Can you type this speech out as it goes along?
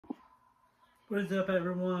What is up,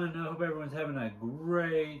 everyone? I hope everyone's having a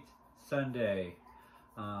great Sunday.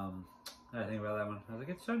 I think about that one. I was like,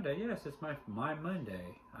 it's Sunday. Yes, it's my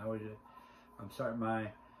Monday. I'm starting my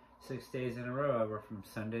 6 days in a row. I work from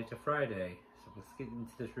Sunday to Friday. So let's get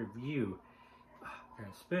into this review. Got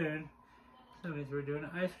a spoon. So that means we're doing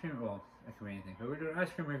an ice cream. Well, that can be anything, but we're doing an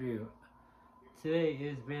ice cream review. Today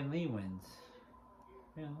is Van Leeuwen's.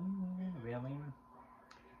 Van Leeuwen.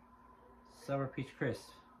 Sour Peach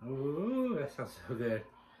Crisp. Ooh, that sounds so good.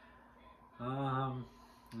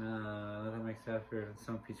 That makes it after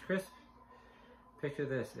some peach crisp. Picture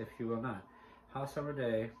this, if you will not. Hot summer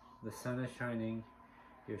day, the sun is shining,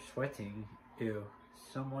 you're sweating, ew.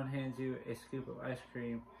 Someone hands you a scoop of ice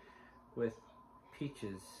cream with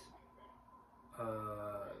peaches.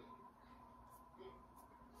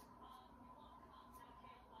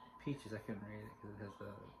 Peaches, I couldn't read it because it has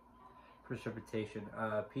the precipitation.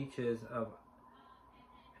 Peaches of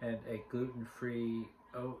and a gluten-free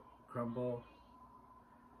oat crumble.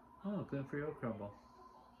 Oh, gluten-free oat crumble.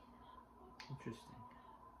 Interesting.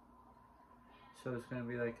 So it's going to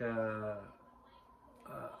be like a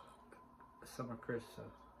summer crisp. So.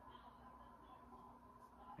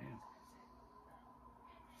 Man.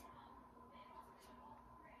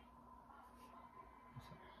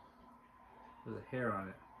 There's a hair on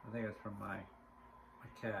it. I think it's from my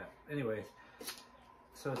cat. Anyways,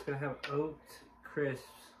 so it's going to have oat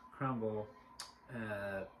crisps, crumble,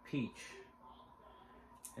 peach.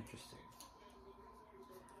 Interesting.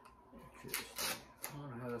 I don't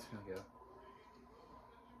know how that's gonna go.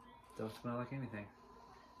 Don't smell like anything.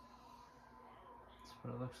 That's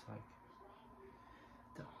what it looks like.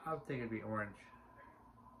 I would think it'd be orange.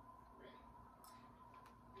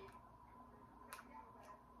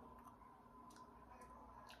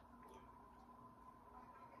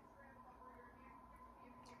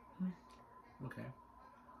 Okay.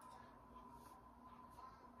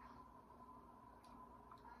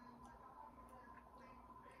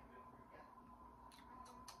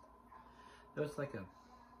 That was like a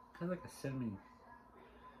kind of like a cinnamon.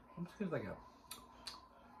 Almost feels like a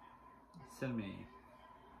cinnamon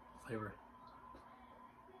flavor.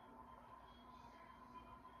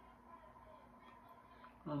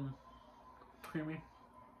 Creamy.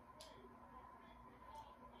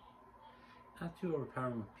 Not too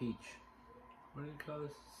overpowering with peach. What do you call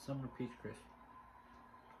this? Summer peach crisp.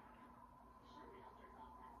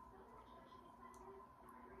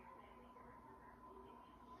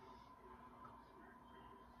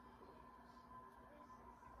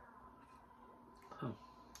 Huh.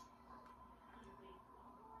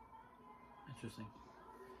 Interesting.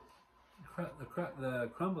 The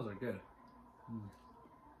crumbles are good.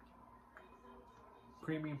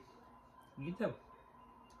 Creamy. You get that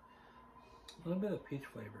a little bit of peach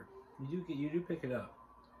flavor. You do pick it up.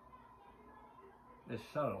 It's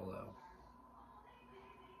subtle though.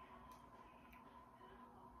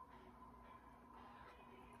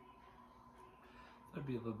 That'd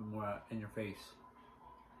be a little bit more in your face.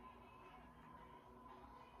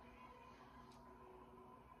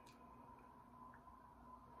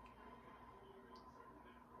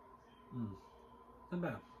 Not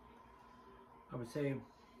bad. I would say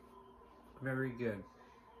very good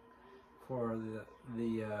for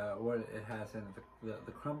the what it has in it.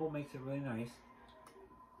 The crumble makes it really nice.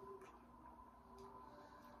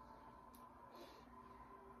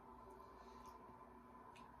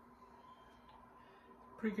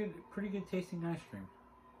 Pretty good tasting ice cream.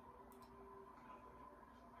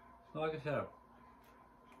 Like I said,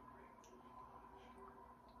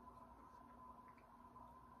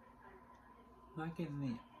 not getting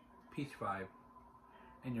the peach vibe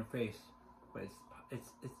in your face, but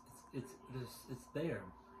it's there.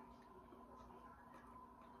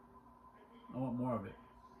 I want more of it.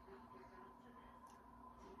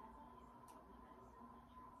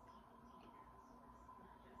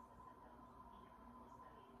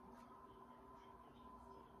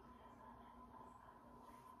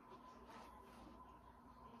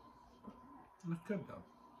 It's good though.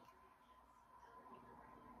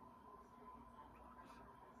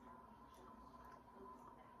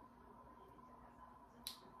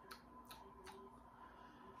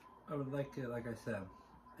 I would like to, like I said,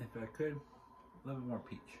 if I could, a little bit more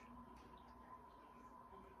peach.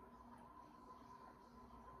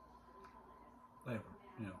 Flavor,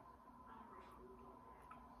 you know.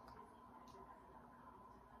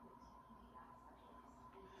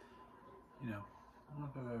 You know, I don't know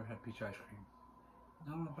if I've ever had peach ice cream. I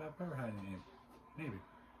don't know if I've ever had any. Maybe.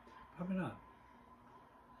 Probably not.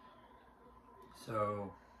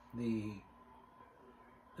 So, the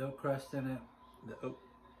oat crust in it, the oat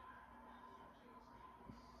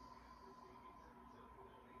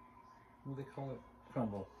What do they call it?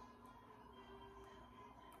 Crumble.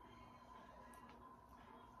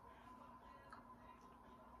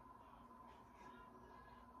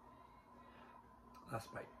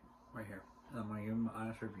 Last bite, right here. And I'm gonna give them an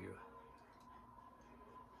honest review.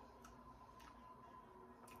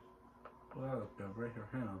 Well, that looked good right here.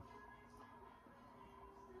 Hang on.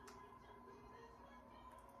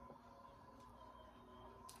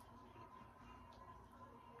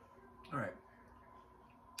 All right.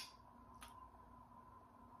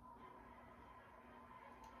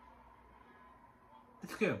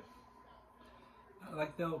 It's good. I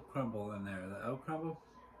like the oat crumble in there. The oat crumble,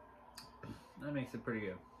 that makes it pretty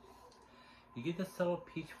good. You get the subtle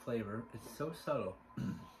peach flavor. It's so subtle.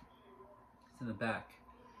 It's in the back.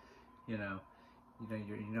 You know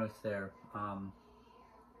it's there.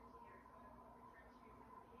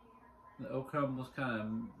 The oat crumbles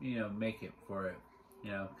kind of, make it for it.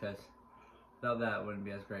 Because without that, it wouldn't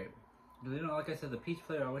be as great. Because like I said, the peach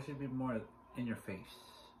flavor, I wish it'd be more in your face.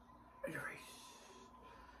 In your face.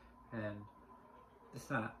 And it's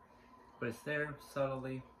not. But it's there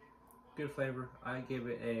subtly. Good flavor. I give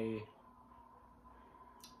it a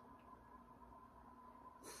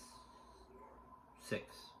 6.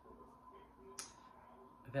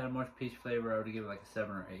 If it had more peach flavor, I would give it like a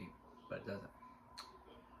 7 or 8. But it doesn't.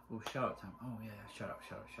 Ooh, shout out time. Oh yeah, shout out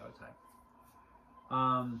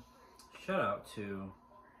time. Shout out to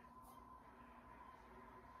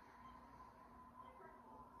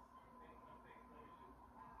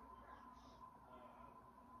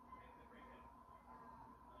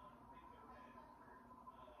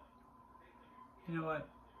you know what?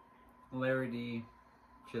 Larry D.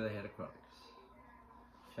 Chili Head Aquatics.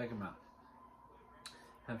 Check him out.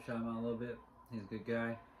 Have shot him out a little bit. He's a good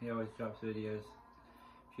guy. He always drops videos.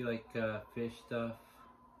 If you like fish stuff,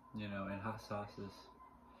 and hot sauces,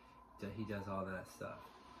 he does all that stuff.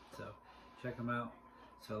 So check him out.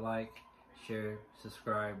 So like, share,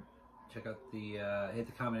 subscribe. Check out the hit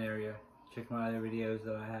the comment area. Check my other videos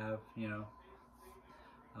that I have.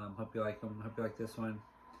 Hope you like them. Hope you like this one.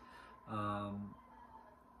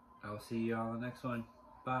 I will see you all on the next one.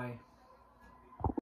 Bye.